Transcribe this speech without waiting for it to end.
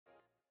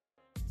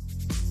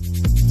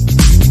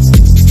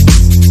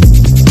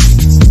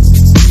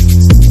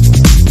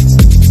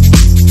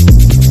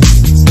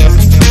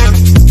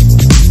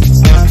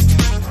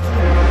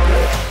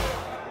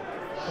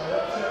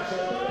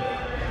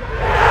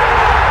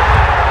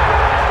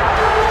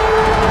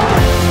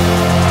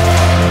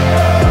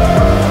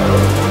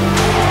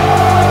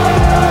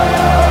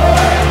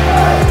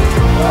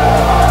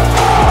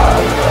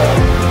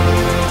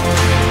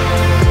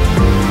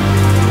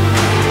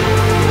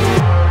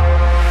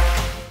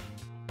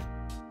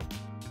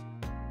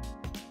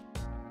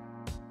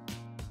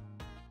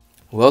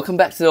Welcome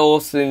back to the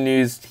Arsenal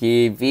News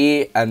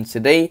TV, and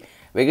today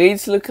we're going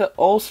to look at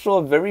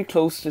Arsenal very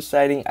close to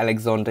signing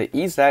Alexander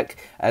Isak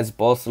as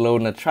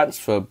Barcelona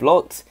transfer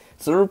blocked.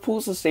 So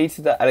reports have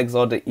stated that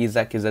Alexander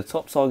Isak is a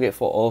top target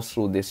for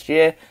Arsenal this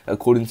year,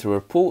 according to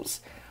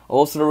reports.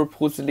 Arsenal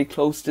reportedly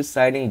close to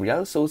signing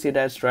Real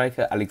Sociedad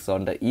striker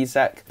Alexander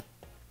Isak.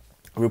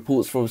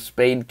 Reports from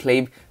Spain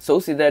claim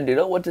Sociedad do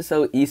not want to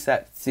sell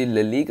Isak to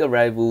La Liga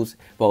rivals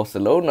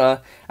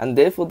Barcelona, and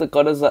therefore the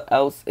Gunners are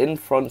out in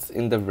front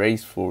in the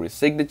race for his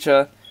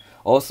signature.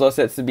 Also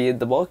set to be in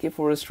the market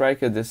for a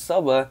striker this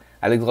summer,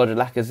 Alexander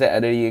Lacazette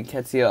and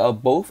Nketiah are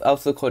both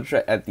out of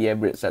contract at the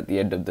Emirates at the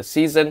end of the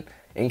season.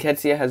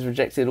 Nketiah has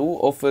rejected all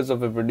offers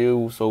of a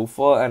renewal so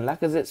far, and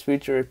Lacazette's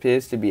future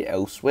appears to be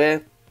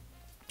elsewhere.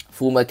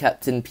 Former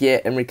captain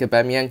Pierre-Emerick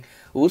Aubameyang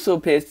also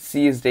appears to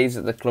see his days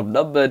at the club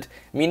numbered,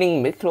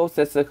 meaning Mikel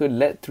Arteta could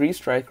let three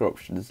striker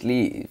options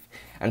leave.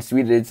 And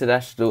Sweden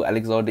international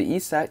Alexander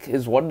Isak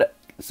is once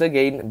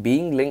again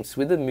being linked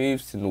with a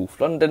move to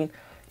North London.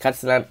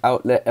 Catalan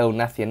outlet El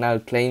Nacional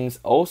claims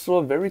also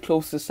are very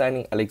close to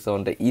signing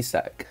Alexander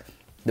Isak.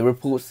 The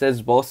report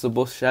says Barca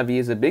boss Xavi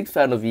is a big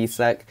fan of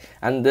Isak,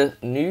 and the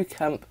new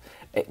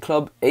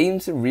club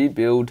aims to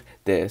rebuild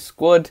their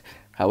squad.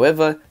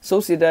 However,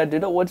 Sociedad do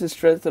not want to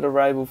strengthen a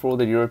rival for all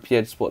the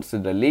European spots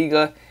in the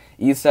Liga.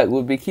 Isak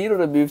would be keen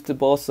on a move to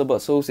Barca, but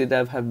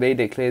Sociedad have made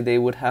it clear they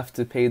would have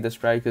to pay the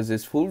strikers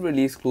his full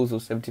release clause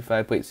of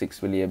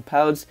 £75.6 million.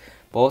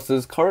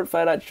 Barca's current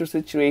financial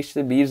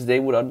situation means they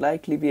would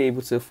unlikely be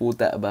able to afford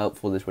that amount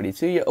for the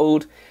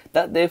 22-year-old.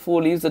 That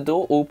therefore leaves the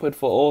door open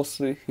for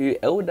Arsenal, who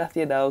El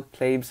Nacional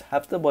claims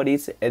have the money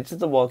to enter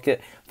the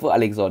market for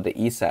Alexander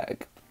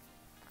Isak.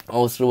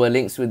 Arsenal were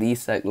linked with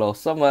Isak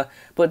last summer,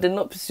 but did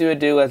not pursue a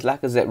deal as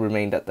Lacazette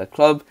remained at the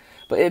club.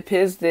 But it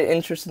appears their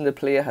interest in the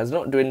player has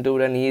not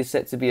dwindled, and he is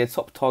set to be a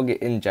top target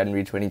in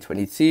January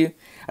 2022.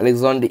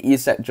 Alexander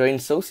Isak joined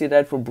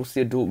Sociedad from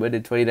Borussia Dortmund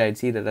in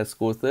 2019 and has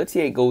scored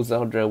 38 goals and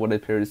 101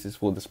 appearances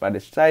for the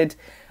Spanish side.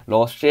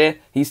 Last year,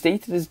 he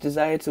stated his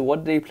desire to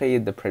one day play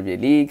in the Premier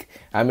League.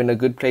 "I'm in a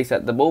good place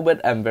at the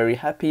moment, I'm very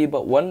happy,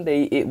 but one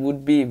day it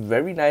would be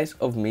very nice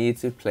of me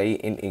to play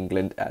in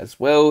England as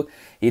well,"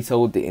 he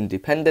told The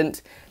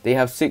Independent. "They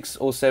have 6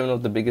 or 7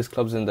 of the biggest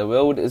clubs in the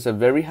world. It's a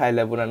very high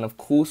level, and of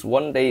course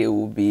one day it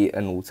will be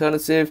an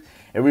alternative.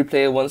 Every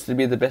player wants to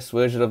be the best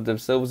version of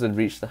themselves and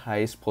reach the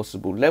highest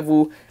possible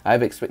level. I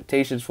have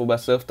expectations for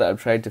myself that I'm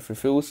trying to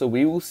fulfill, so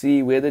we will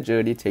see where the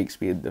journey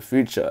takes me in the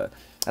future."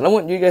 And I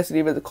want you guys to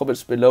leave in the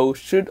comments below,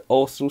 should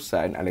Arsenal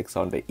sign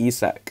Alexander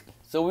Isak?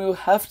 So we will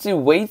have to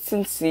wait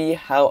and see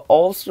how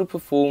Arsenal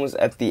performs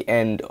at the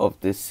end of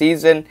this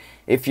season.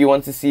 If you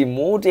want to see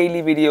more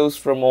daily videos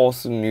from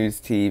Arsenal News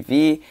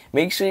TV,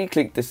 make sure you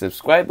click the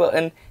subscribe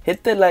button,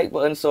 hit the like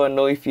button so I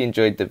know if you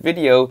enjoyed the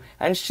video,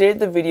 and share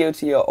the video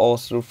to your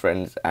Arsenal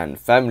friends and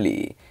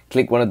family.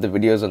 Click one of the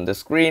videos on the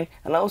screen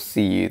and I'll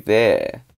see you there.